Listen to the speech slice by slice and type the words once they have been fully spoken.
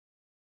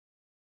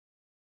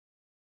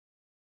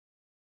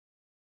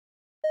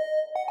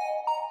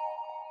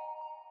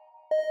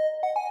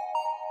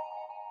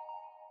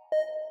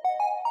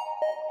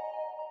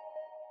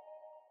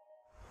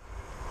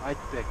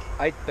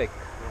आइतबेक,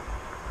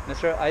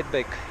 mister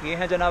आइतबेक, ये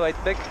हैं जनाब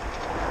आइतबेक,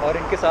 और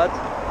इनके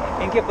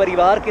साथ, इनके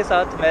परिवार के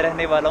साथ मैं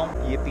रहने वाला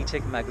हूँ। ये पीछे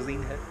एक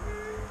मैगज़ीन है,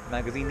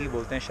 मैगज़ीन ही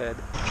बोलते हैं शायद,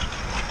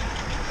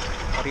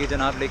 और ये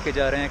जनाब लेके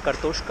जा रहे हैं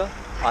करतोश का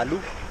आलू।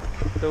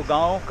 तो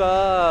गांव का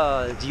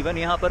जीवन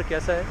यहाँ पर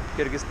कैसा है,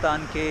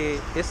 किर्गिस्तान के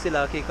इस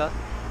इलाके का,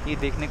 ये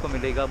देखने को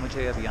मिलेगा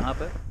मुझे अब यहाँ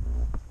पर।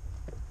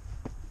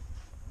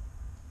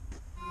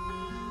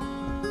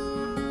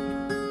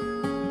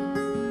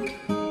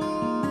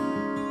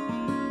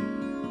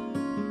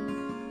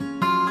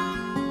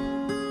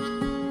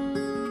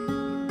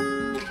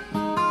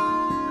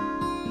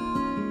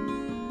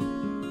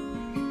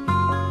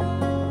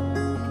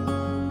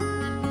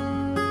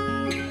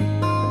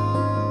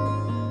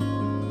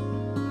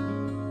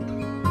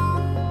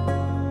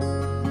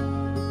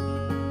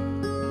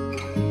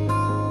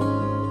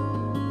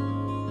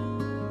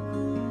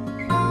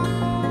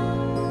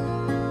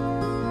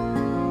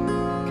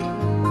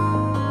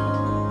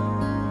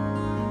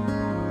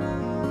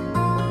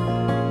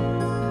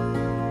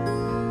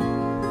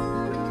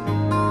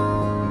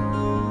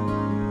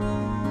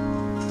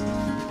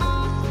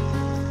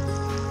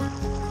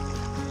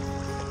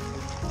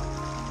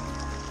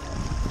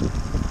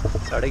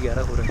 साढ़े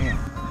 11 हो रहे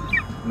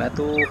हैं। मैं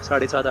तो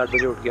 7:30-8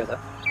 बजे उठ गया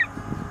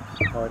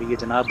था। और ये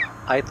जनाब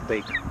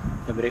आइतबेक,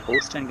 जो मेरे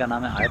होस्ट हैं, इनका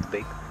नाम है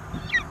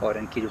आइतबेक, और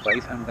इनकी जो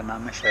वाइफ है उनका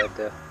नाम है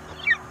शायद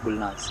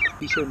गुलनाज।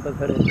 पीछे उनका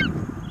घर है।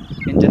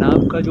 इन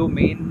जनाब का जो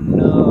मेन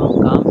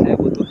काम है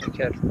वो तो है,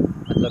 खैर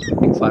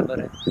मतलब एक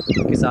फार्मर है,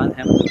 किसान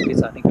है, मतलब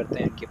किसानी करते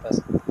हैं। इनके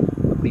पास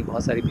अपनी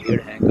बहुत सारी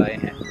भेड़ हैं, गाय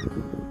हैं।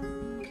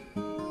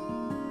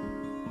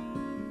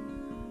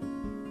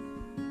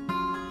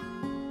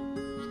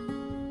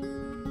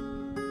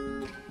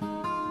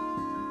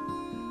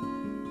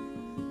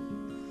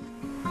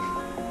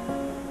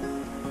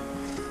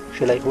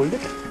 Shall I hold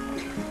it?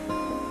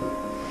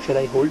 Shall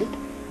I hold it?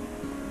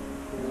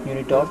 You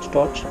need torch?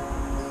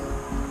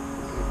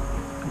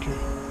 Okay.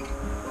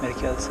 मेरे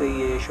ख्याल से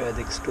ये शायद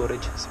एक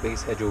स्टोरेज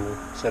स्पेस है, जो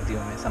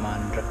सर्दियों में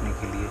सामान रखने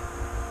के लिए,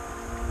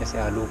 जैसे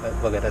आलू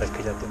वगैरह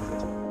रखे जाते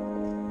हैं।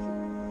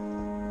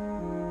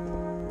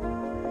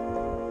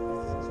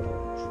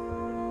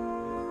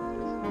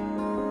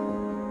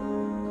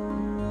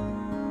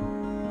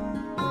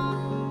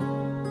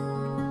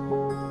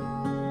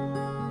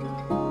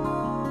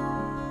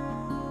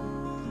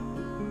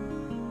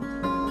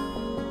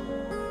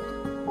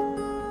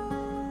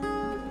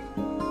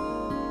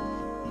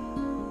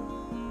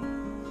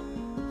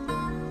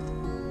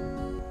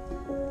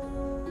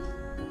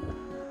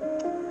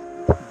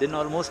 दिन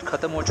ऑलमोस्ट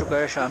ख़त्म हो चुका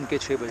है, शाम के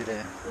 6 बज रहे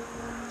हैं,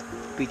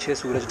 पीछे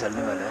सूरज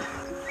ढलने वाला है।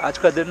 आज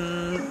का दिन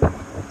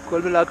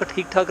कुल मिलाकर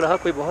ठीक ठाक रहा,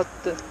 कोई बहुत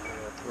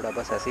थोड़ा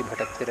बस ऐसे ही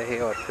भटकते रहे,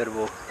 और फिर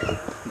वो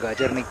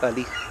गाजर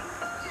निकाली।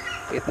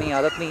 इतनी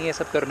आदत नहीं है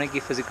सब करने की,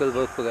 फ़िज़िकल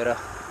वर्क वगैरह,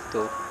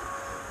 तो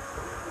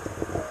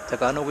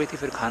थकान हो गई थी।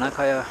 फिर खाना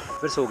खाया,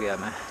 फिर सो गया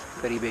मैं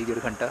करीब 1-1.5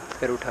 घंटा,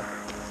 फिर उठा।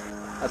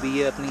 अभी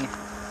ये अपनी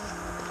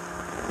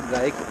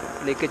गाय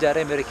लेके जा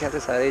रहे हैं, मेरे ख्याल से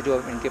सारे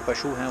जो इनके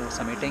पशु हैं वो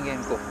समेटेंगे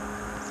इनको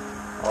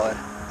और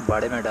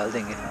बाड़े में डाल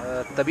देंगे।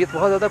 तबीयत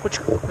बहुत ज़्यादा, कुछ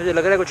मुझे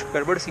लग रहा है कुछ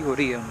गड़बड़ सी हो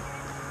रही है।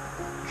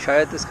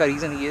 शायद इसका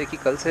रीज़न ये है कि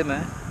कल से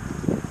मैं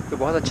कोई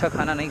बहुत अच्छा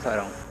खाना नहीं खा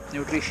रहा हूँ,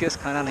 न्यूट्रिशियस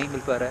खाना नहीं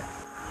मिल पा रहा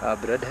है।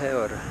 ब्रेड है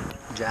और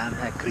जैम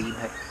है, क्रीम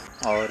है,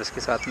 और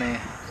इसके साथ में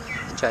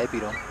चाय पी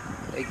रहा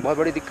हूँ। एक बहुत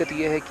बड़ी दिक्कत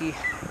ये है कि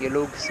ये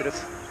लोग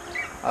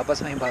सिर्फ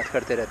आपस में ही बात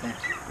करते रहते हैं।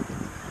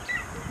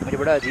 मुझे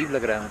बड़ा अजीब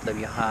लग रहा है,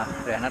 मतलब यहाँ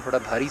रहना थोड़ा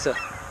भारी सा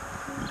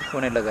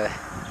होने लगा है,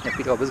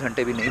 जबकि 24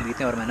 घंटे भी नहीं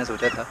बीते। और मैंने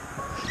सोचा था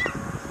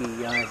कि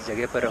यहाँ इस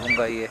जगह पर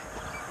रहूँगा, ये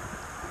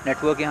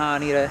नेटवर्क यहाँ आ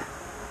नहीं रहा है,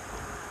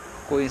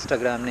 कोई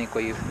इंस्टाग्राम नहीं,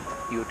 कोई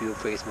यूट्यूब,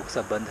 फेसबुक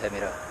सब बंद है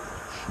मेरा,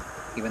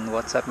 इवन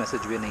व्हाट्सएप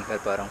मैसेज भी नहीं कर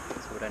पा रहा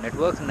हूँ।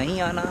 नेटवर्क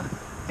नहीं आना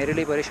मेरे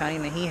लिए परेशानी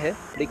नहीं है,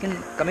 लेकिन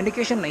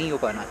कम्युनिकेशन नहीं हो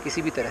पाना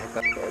किसी भी तरह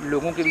का।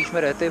 लोगों के बीच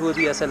में रहते हुए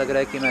भी ऐसा लग रहा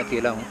है कि मैं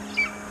अकेला हूँ,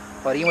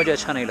 और ये मुझे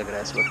अच्छा नहीं लग रहा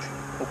है इस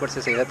वक्त। ऊपर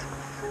से सेहत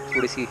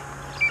थोड़ी सी,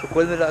 तो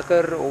कुल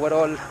मिलाकर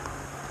ओवरऑल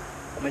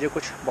मुझे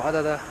कुछ बहुत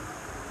ज़्यादा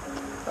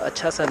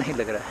अच्छा सा नहीं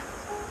लग रहा है,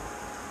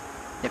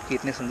 जबकि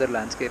इतने सुंदर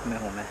लैंडस्केप में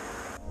हूँ मैं।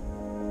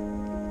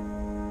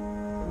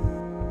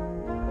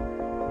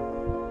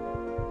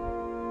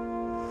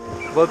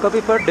 वर्क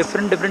पर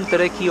डिफरेंट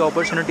तरह की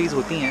अपॉर्चुनिटीज़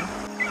होती हैं,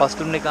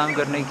 हॉस्टल में काम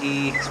करने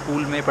की,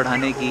 स्कूल में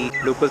पढ़ाने की,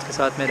 लोकल्स के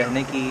साथ में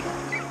रहने की।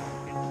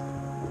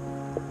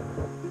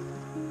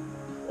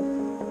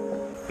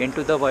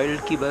 इनटू द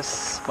वाइल्ड की बस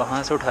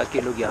वहाँ से उठा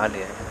के लोग यहाँ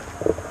ले आए हैं।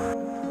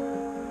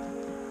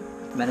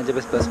 मैंने जब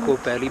इस बस को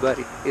पहली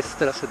बार इस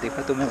तरफ से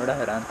देखा तो मैं बड़ा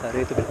हैरान था,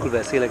 अरे तो बिल्कुल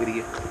वैसे ही लग रही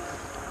है।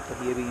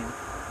 तो ये भी है,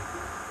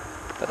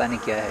 पता नहीं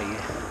क्या है ये।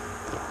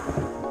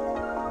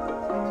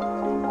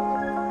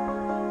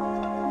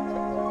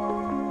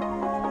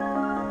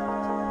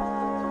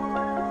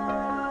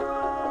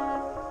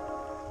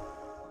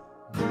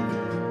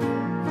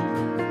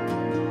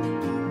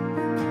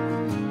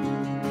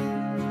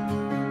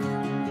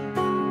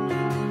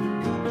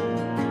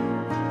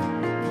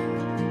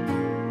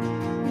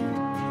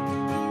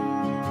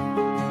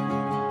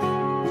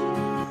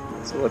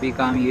 तो अभी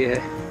काम ये है,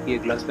 ये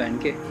ग्लव्स पहन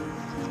के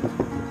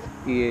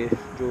ये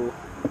जो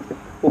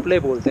उपले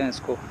बोलते हैं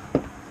इसको,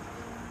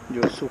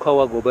 जो सूखा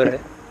हुआ गोबर है,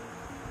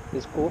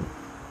 इसको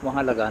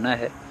वहाँ लगाना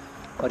है।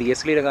 और ये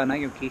इसलिए लगाना है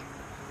क्योंकि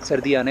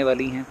सर्दी आने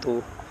वाली हैं,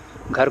 तो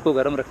घर को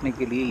गर्म रखने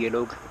के लिए ये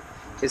लोग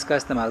इसका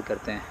इस्तेमाल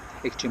करते हैं।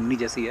 एक चिमनी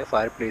जैसी है,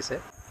 फायर प्लेस है,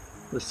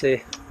 उससे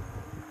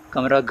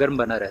कमरा गर्म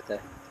बना रहता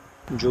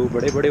है। जो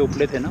बड़े बड़े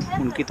उपले थे ना,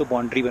 उनकी तो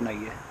बाउंड्री बनाई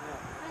है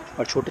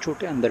और छोटे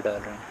छोटे अंदर डाल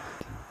रहे हैं।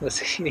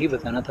 बस यही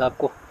बताना था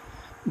आपको,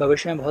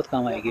 भविष्य में बहुत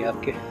काम आएगी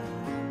आपके।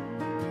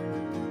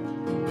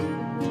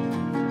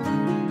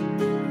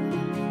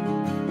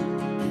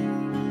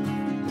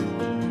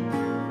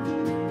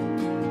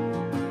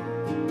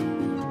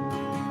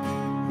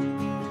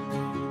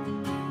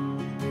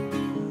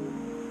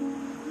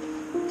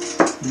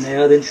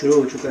 नया दिन शुरू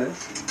हो चुका है।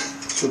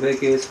 सुबह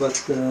के इस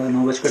वक्त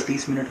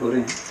 9:30 हो रहे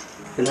हैं।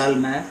 फ़िलहाल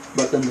मैं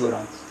बर्तन धो रहा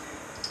हूँ।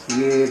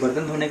 ये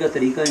बर्तन धोने का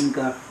तरीका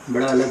इनका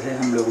बड़ा अलग है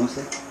हम लोगों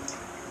से,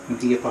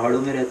 क्योंकि ये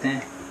पहाड़ों में रहते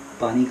हैं।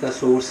 पानी का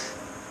सोर्स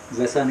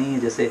वैसा नहीं है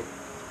जैसे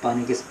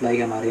पानी की सप्लाई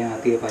हमारे यहाँ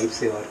आती है पाइप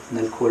से और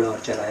नल खोला और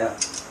चलाया।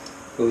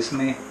 तो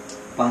इसमें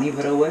पानी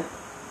भरा हुआ है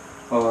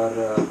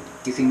और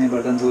इसी में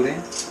बर्तन धो रहे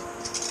हैं।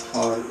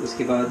 और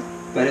उसके बाद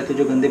पहले तो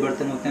जो गंदे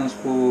बर्तन होते हैं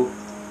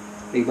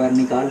उसको एक बार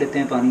निकाल लेते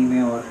हैं पानी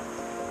में, और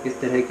इस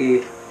तरह के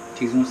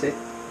चीज़ों से,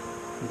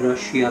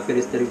 ब्रश या फिर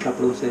इस तरह के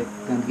कपड़ों से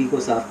गंदगी को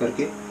साफ़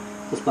करके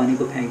उस पानी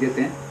को फेंक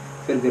देते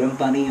हैं। फिर गर्म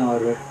पानी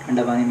और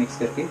ठंडा पानी मिक्स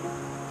करके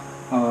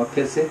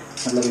फिर से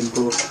मतलब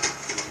इनको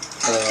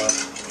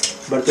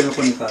बर्तनों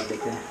को निकाल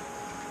देते हैं।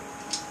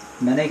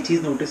 मैंने एक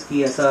चीज़ नोटिस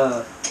की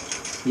ऐसा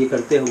ये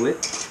करते हुए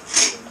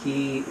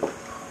कि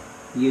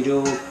ये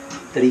जो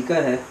तरीका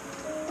है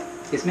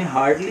इसमें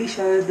हार्डली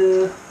शायद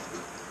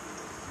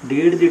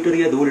 1.5 लीटर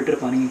या 2 लीटर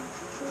पानी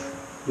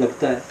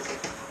लगता है,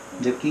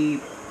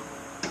 जबकि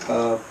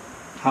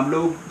हम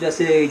लोग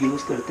जैसे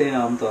यूज़ करते हैं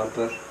आम तौर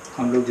पर,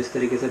 हम लोग जिस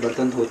तरीके से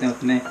बर्तन धोते हैं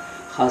उसमें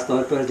ख़ास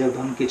तौर पर जब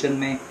हम किचन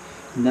में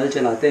नल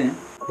चलाते हैं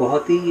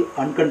बहुत ही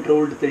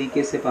अनकंट्रोल्ड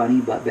तरीके से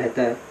पानी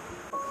बहता है।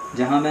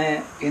 जहाँ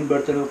मैं इन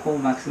बर्तनों को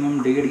मैक्सिमम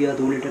 1.5 या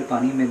 2 लीटर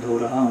पानी में धो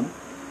रहा हूँ,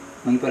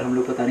 वहीं पर हम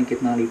लोग पता नहीं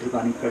कितना लीटर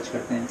पानी खर्च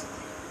करते हैं।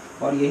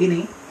 और यही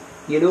नहीं,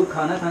 ये लोग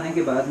खाना खाने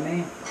के बाद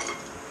में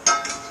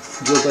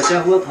जो बचा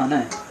हुआ खाना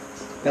है,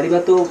 पहली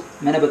बात तो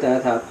मैंने बताया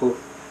था आपको,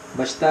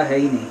 बचता है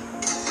ही नहीं।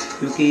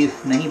 क्योंकि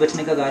नहीं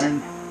बचने का कारण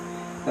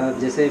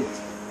जैसे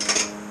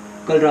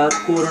कल रात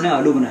को उन्होंने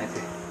आलू बनाए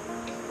थे,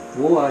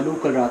 वो आलू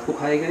कल रात को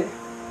खाए गए,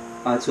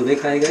 आज सुबह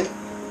खाए गए,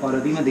 और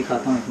अभी मैं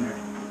दिखाता हूँ 1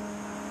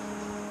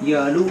 मिनट। ये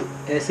आलू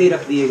ऐसे ही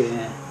रख दिए गए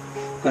हैं।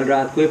 कल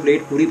रात को ये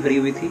प्लेट पूरी भरी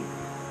हुई थी,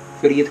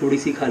 फिर ये थोड़ी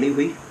सी खाली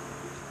हुई,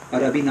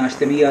 और अभी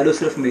नाश्ते में ये आलू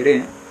सिर्फ मेरे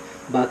हैं।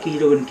 बाकी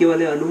जो उनके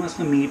वाले आलू हैं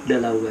उसमें मीट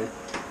डला हुआ है।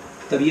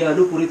 तब ये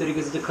आलू पूरी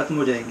तरीके से जब ख़त्म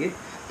हो जाएंगे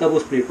तब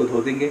उस प्लेट को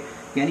धो देंगे।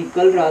 यानी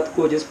कल रात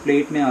को जिस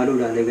प्लेट में आलू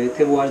डाले गए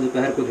थे वो आज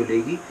दोपहर को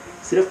धुलेगी।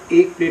 सिर्फ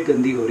एक प्लेट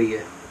गंदी हो रही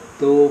है,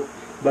 तो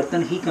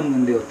बर्तन ही कम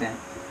गंदे होते हैं।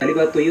 पहली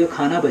बात तो ये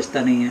खाना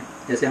बचता नहीं है।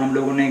 जैसे हम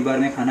लोगों ने एक बार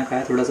में खाना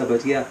खाया, थोड़ा सा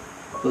बच गया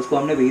तो उसको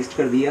हमने वेस्ट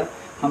कर दिया।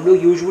 हम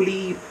लोग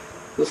यूजुअली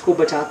उसको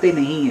बचाते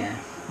नहीं हैं,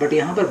 बट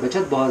यहाँ पर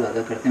बचत बहुत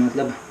ज़्यादा करते हैं,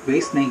 मतलब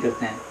वेस्ट नहीं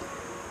करते हैं।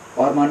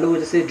 और मान लो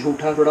जैसे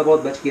झूठा थोड़ा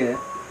बहुत बच गया है,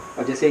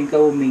 और जैसे इनका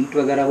वो मीट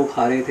वगैरह वो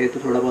खा रहे थे तो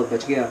थोड़ा बहुत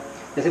बच गया।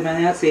 जैसे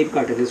मैंने यहाँ सेब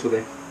काटे थे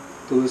सुबह,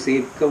 तो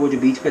सेब का वो जो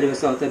बीज का जो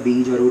ऐसा होता है,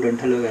 बीज और वो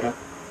डंठल वगैरह,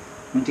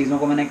 उन चीज़ों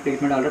को मैंने एक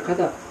प्लेट में डाल रखा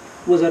था।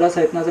 वो ज़रा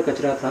सा इतना सा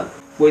कचरा था,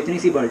 वो इतनी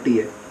सी बाल्टी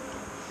है,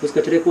 उस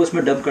कचरे को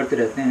उसमें डंप करते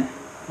रहते हैं,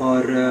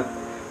 और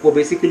वो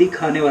बेसिकली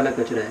खाने वाला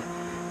कचरा है।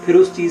 फिर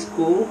उस चीज़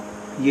को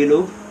ये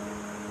लोग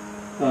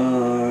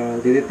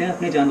दे देते हैं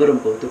अपने जानवरों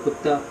को। तो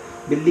कुत्ता,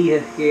 बिल्ली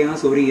है, ये यहाँ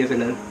सो रही है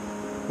फ़िलहाल,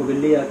 वो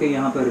बिल्ली आके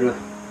यहाँ पर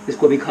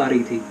इसको भी खा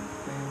रही थी।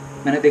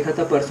 मैंने देखा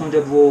था परसों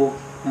जब वो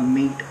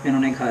मीट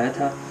इन्होंने खाया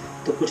था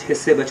तो कुछ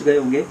हिस्से बच गए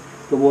होंगे,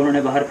 तो वो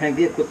उन्होंने बाहर फेंक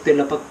दिए, कुत्ते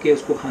लपक के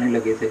उसको खाने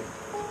लगे थे।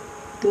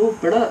 तो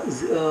बड़ा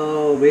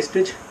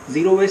वेस्टेज,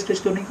 ज़ीरो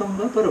वेस्टेज तो नहीं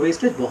कहूँगा, पर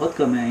वेस्टेज बहुत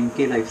कम है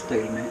इनके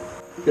लाइफस्टाइल में।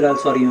 फिलहाल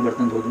सॉरी, मैं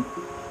बर्तन धो दूँ,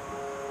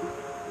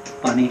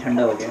 पानी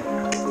ठंडा हो गया।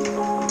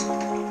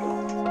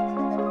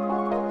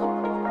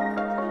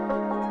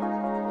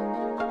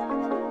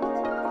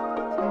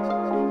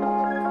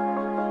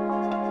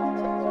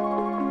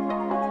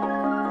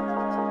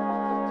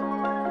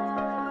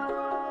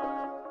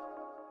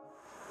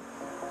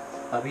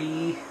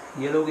 अभी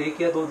ये लोग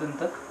 1 या 2 दिन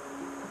तक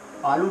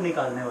आलू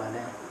निकालने वाले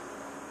हैं,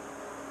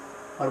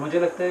 और मुझे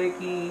लगता है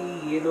कि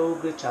ये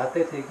लोग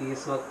चाहते थे कि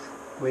इस वक्त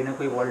कोई ना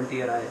कोई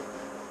वॉलंटियर आए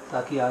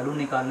ताकि आलू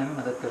निकालने में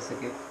मदद कर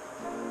सके।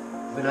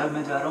 फिलहाल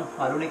मैं जा रहा हूँ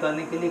आलू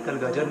निकालने के लिए। कल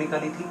गाजर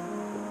निकाली थी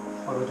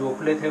और वो जो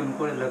उपले थे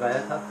उनको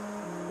लगाया था,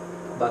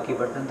 बाकी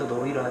बर्तन तो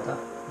धो ही रहा था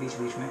बीच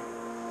बीच में।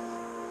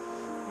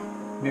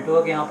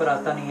 नेटवर्क यहाँ पर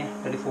आता नहीं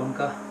है टेलीफोन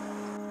का।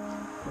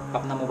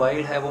 अपना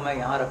मोबाइल है वो मैं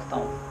यहाँ रखता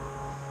हूँ,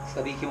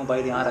 सभी के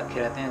मोबाइल यहाँ रखे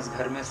रहते हैं इस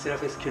घर में,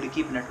 सिर्फ इस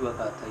खिड़की पर नेटवर्क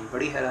आता है।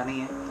 बड़ी हैरानी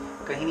है,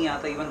 कहीं नहीं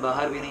आता, इवन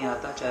बाहर भी नहीं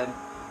आता, चाहे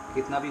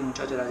कितना भी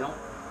ऊंचा चला जाऊँ,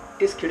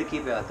 इस खिड़की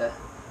पे आता है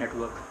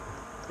नेटवर्क,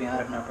 तो यहाँ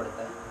रखना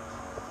पड़ता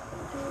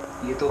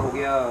है। ये तो हो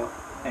गया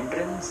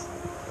एंट्रेंस,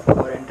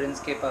 और एंट्रेंस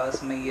के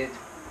पास में ये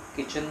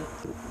किचन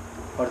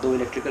और 2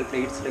 इलेक्ट्रिकल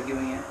प्लेट्स लगी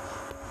हुई हैं।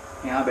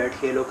 यहाँ बैठ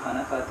के लोग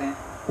खाना खाते हैं।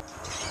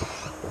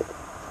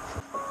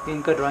 ये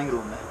इनका ड्राइंग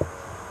रूम है,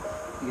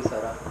 ये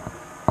सारा,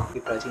 ये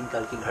प्राचीन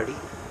काल की घड़ी।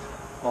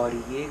 और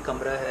ये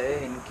कमरा है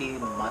इनकी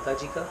माता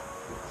जी का,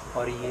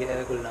 और ये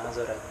है गुलनाज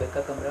और अकबर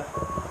का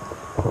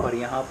कमरा। और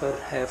यहाँ पर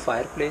है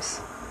फायर प्लेस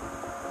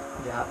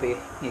जहाँ पे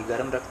ये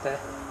गर्म रखता है।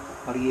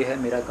 और ये है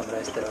मेरा कमरा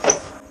इस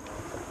तरफ।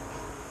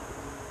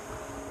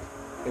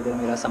 इधर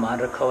मेरा सामान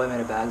रखा हुआ है,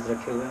 मेरे बैग्स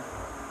रखे हुए हैं,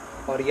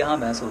 और यहाँ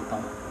मैं सोता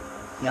हूँ।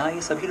 यहाँ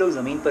ये सभी लोग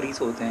ज़मीन पर ही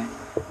सोते हैं।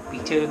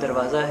 पीछे जो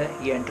दरवाज़ा है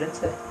ये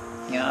एंट्रेंस है।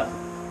 यहाँ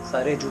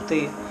सारे जूते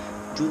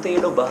ये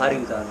लोग बाहर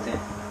ही उतारते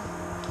हैं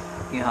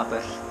यहाँ पर।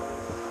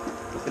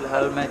 तो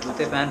फ़िलहाल मैं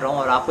जूते पहन रहा हूँ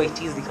और आपको एक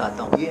चीज़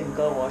दिखाता हूँ। ये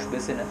इनका वॉश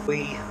बेसिन है।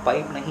 कोई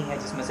पाइप नहीं है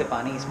जिसमें से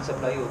पानी इसमें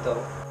सप्लाई होता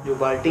हो। जो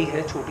बाल्टी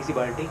है, छोटी सी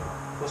बाल्टी,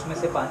 उसमें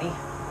से पानी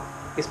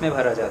इसमें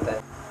भरा जाता है।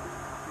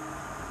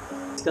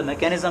 इसका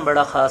मैकेनिज़्म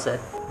बड़ा ख़ास है।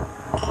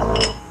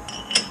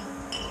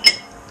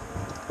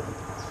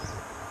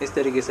 इस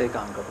तरीके से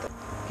काम करता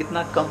है।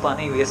 कितना कम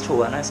पानी वेस्ट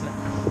हुआ ना इसमें।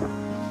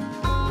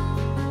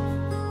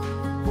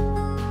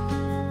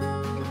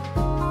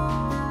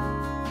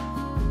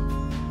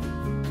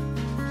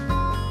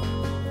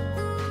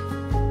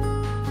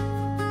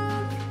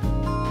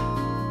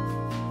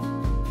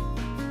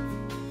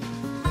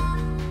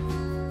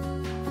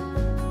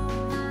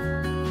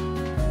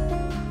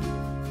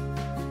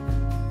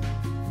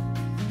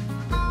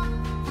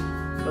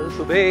 कल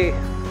सुबह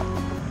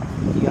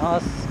यहाँ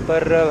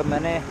पर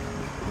मैंने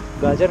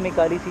गाजर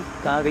निकाली थी।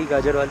 कहाँ गई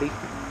गाजर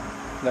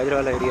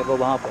वाला एरिया वो,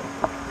 वहाँ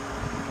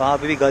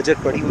पे भी गाजर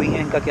पड़ी हुई हैं।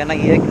 इनका कहना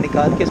ये है कि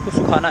निकाल के इसको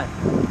सुखाना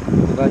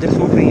है। तो गाजर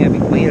सूख रही हैं, अभी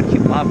वहीं रखी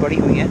वहाँ पड़ी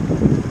हुई हैं।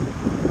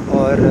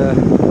 और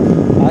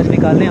आज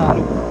निकालने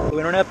आलू, तो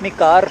इन्होंने अपनी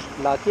कार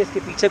ला के इसके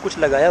पीछे कुछ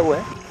लगाया हुआ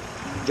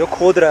है जो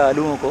खोद रहा है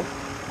आलूओं को,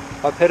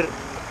 और फिर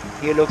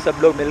ये लोग सब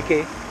लोग मिल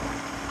के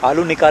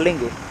आलू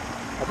निकालेंगे।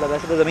 मतलब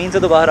वैसे तो ज़मीन से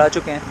तो बाहर आ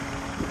चुके हैं,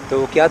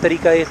 तो क्या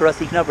तरीका है ये थोड़ा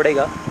सीखना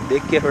पड़ेगा।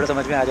 देख के थोड़ा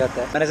समझ में आ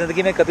जाता है। मैंने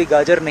ज़िंदगी में कभी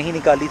गाजर नहीं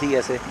निकाली थी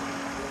ऐसे।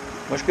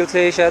 मुश्किल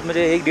से शायद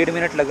मुझे 1-1.5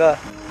 मिनट लगा।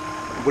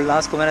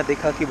 गुलनाज को मैंने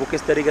देखा कि वो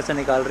किस तरीके से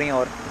निकाल रही हैं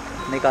और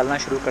निकालना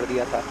शुरू कर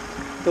दिया था।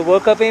 तो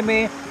वर्कअवे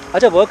में,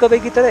 अच्छा, वर्कअवे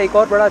की तरह एक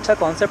और बड़ा अच्छा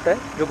कॉन्सेप्ट है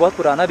जो बहुत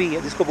पुराना भी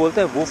है, जिसको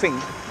बोलते हैं वूफिंग,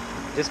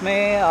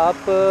 जिसमें आप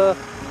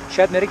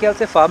शायद मेरे ख्याल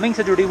से फार्मिंग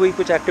से जुड़ी हुई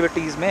कुछ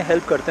एक्टिविटीज़ में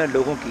हेल्प करते हैं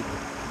लोगों की।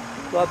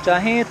 तो आप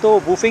चाहें तो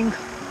वूफिंग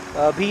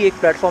भी एक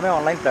प्लेटफॉर्म है,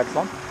 ऑनलाइन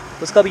प्लेटफॉर्म,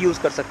 उसका भी यूज़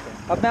कर सकते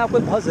हैं। अब मैं आपको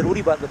एक बहुत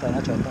ज़रूरी बात बताना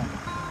चाहता हूँ।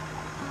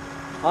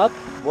 आप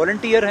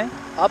वॉलंटियर हैं,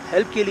 आप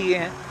हेल्प के लिए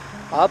हैं,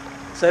 आप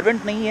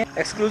सर्वेंट नहीं हैं।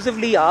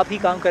 एक्सक्लूसिवली आप ही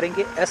काम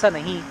करेंगे ऐसा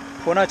नहीं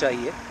होना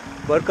चाहिए।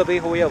 वर्कअवे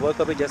हो या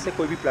वर्कअवे जैसे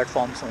कोई भी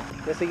प्लेटफॉर्म्स हों,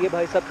 जैसे ये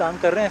भाई साहब काम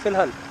कर रहे हैं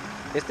फ़िलहाल,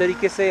 इस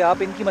तरीके से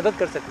आप इनकी मदद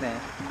कर सकते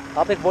हैं।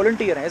 आप एक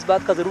वॉलंटियर हैं, इस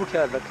बात का ज़रूर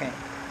ख्याल रखें।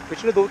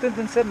 पिछले 2-3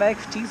 दिन से मैं एक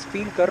चीज़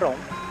फील कर रहा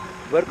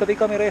हूँ। वर्कअवे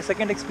का मेरा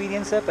सेकेंड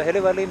एक्सपीरियंस है। पहले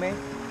वाले में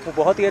वो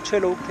बहुत ही अच्छे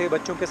लोग थे,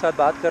 बच्चों के साथ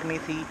बात करनी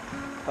थी,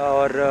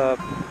 और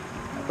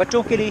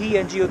बच्चों के लिए ही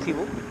एनजीओ थी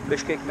वो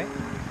बिश्केक में,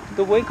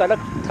 तो वो एक अलग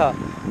था।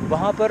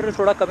 वहाँ पर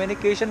थोड़ा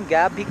कम्युनिकेशन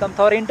गैप भी कम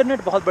था, और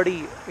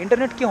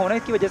इंटरनेट के होने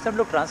की वजह से हम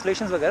लोग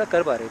ट्रांसलेशंस वगैरह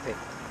कर पा रहे थे।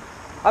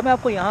 अब मैं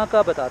आपको यहाँ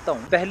का बताता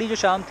हूँ। पहली जो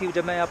शाम थी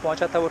जब मैं यहाँ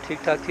पहुँचा था वो ठीक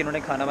ठाक थी।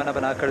 इन्होंने खाना वाना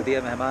बना कर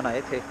दिया, मेहमान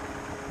आए थे,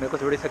 मेरे को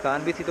थोड़ी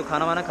थकान भी थी, तो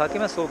खाना वाना खा के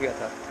मैं सो गया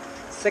था।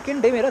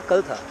 सेकेंड डे मेरा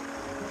कल था,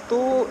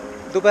 तो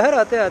दोपहर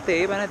आते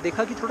आते मैंने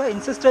देखा कि थोड़ा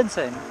इंसिस्टेंस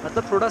है,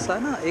 मतलब थोड़ा सा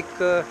ना एक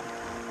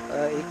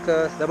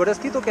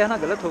ज़बरदस्ती तो कहना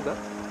गलत होगा।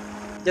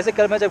 जैसे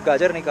कल मैं जब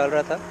गाजर निकाल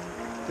रहा था,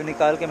 तो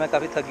निकाल के मैं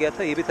काफ़ी थक गया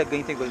था, ये भी थक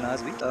गई थी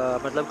गुलनाज भी।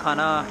 मतलब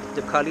खाना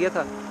जब खा लिया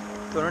था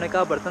तो उन्होंने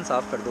कहा बर्तन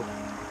साफ़ कर दो।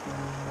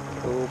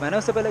 तो मैंने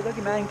उससे पहले कहा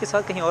कि मैं इनके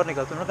साथ कहीं और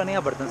निकलता हूँ। उन्होंने कहा नहीं,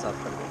 आप बर्तन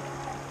साफ़ कर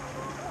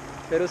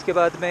दो। फिर उसके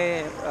बाद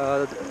में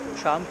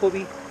शाम को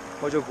भी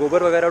वो जो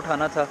गोबर वगैरह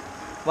उठाना था,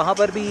 वहाँ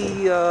पर भी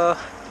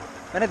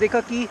मैंने देखा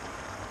कि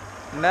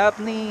मैं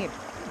अपनी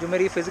जो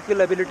मेरी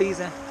फ़िज़िकल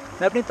एबिलिटीज़ हैं,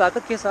 मैं अपनी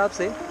ताकत के हिसाब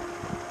से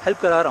हेल्प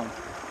करा रहा हूँ,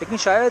 लेकिन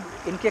शायद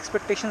इनकी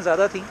एक्सपेक्टेशन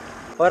ज़्यादा थी।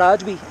 और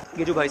आज भी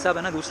ये जो भाई साहब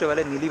है ना, दूसरे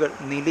वाले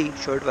नीली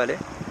शर्ट वाले,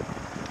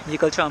 ये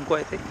कल शाम को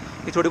आए थे।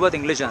 ये थोड़ी बहुत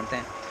इंग्लिश जानते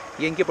हैं,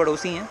 ये इनके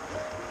पड़ोसी हैं।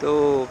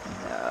 तो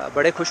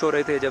बड़े खुश हो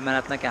रहे थे जब मैंने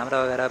अपना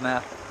कैमरा वगैरह मैं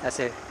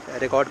ऐसे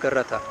रिकॉर्ड कर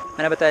रहा था।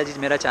 मैंने बताया जी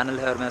मेरा चैनल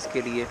है और मैं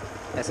उसके लिए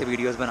ऐसे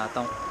वीडियोज़ बनाता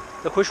हूँ,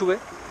 तो खुश हुए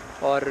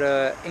और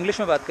इंग्लिश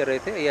में बात कर रहे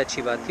थे। ये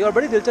अच्छी बात थी और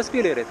बड़ी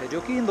दिलचस्पी ले रहे थे,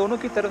 जो कि इन दोनों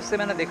की तरफ से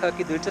मैंने देखा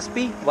कि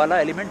दिलचस्पी वाला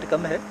एलिमेंट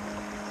कम है,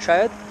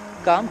 शायद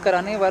काम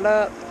कराने वाला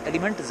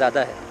एलिमेंट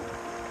ज़्यादा है,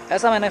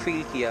 ऐसा मैंने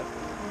फ़ील किया।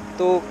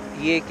 तो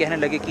ये कहने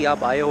लगे कि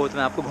आप आए हो तो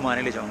मैं आपको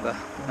घुमाने ले जाऊँगा।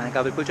 मैंने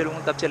कहा बिल्कुल चलूँगा,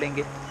 कब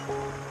चलेंगे।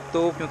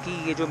 तो क्योंकि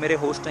ये जो मेरे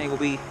होस्ट हैं वो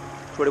भी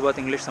थोड़ी बहुत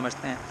इंग्लिश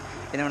समझते हैं,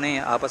 इन्होंने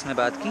आपस में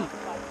बात की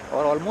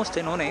और ऑलमोस्ट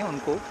इन्होंने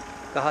उनको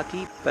कहा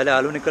कि पहले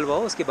आलू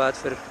निकलवाओ, उसके बाद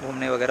फिर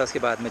घूमने वगैरह उसके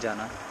बाद में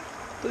जाना।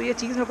 तो ये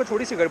चीज़ मेरे को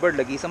थोड़ी सी गड़बड़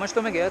लगी। समझ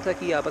तो मैं गया था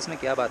कि आपस में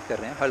क्या बात कर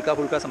रहे हैं, हल्का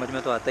फुल्का समझ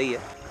में तो आता ही है।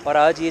 और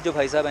आज ये जो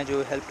भाई साहब हैं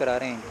जो हेल्प करा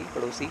रहे हैं, इनकी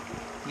पड़ोसी,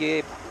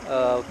 ये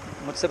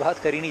मुझसे बात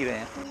कर ही नहीं रहे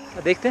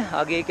हैं। देखते हैं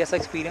आगे कैसा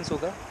एक्सपीरियंस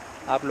होगा।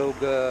 आप लोग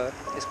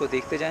इसको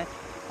देखते जाएं,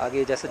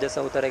 आगे जैसा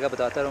जैसा होता रहेगा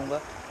बताता रहूँगा,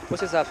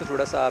 उस हिसाब से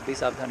थोड़ा सा आप भी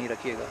सावधानी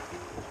रखिएगा।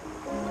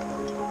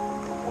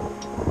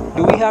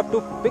 Do we have to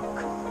pick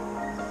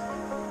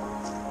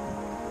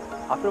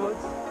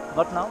afterwards?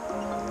 Not now.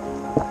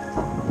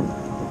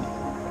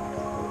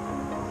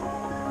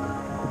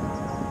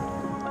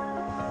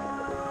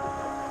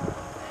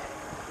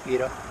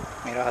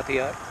 मेरा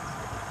हथियार,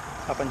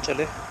 अपन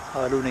चले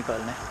आलू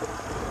निकालने।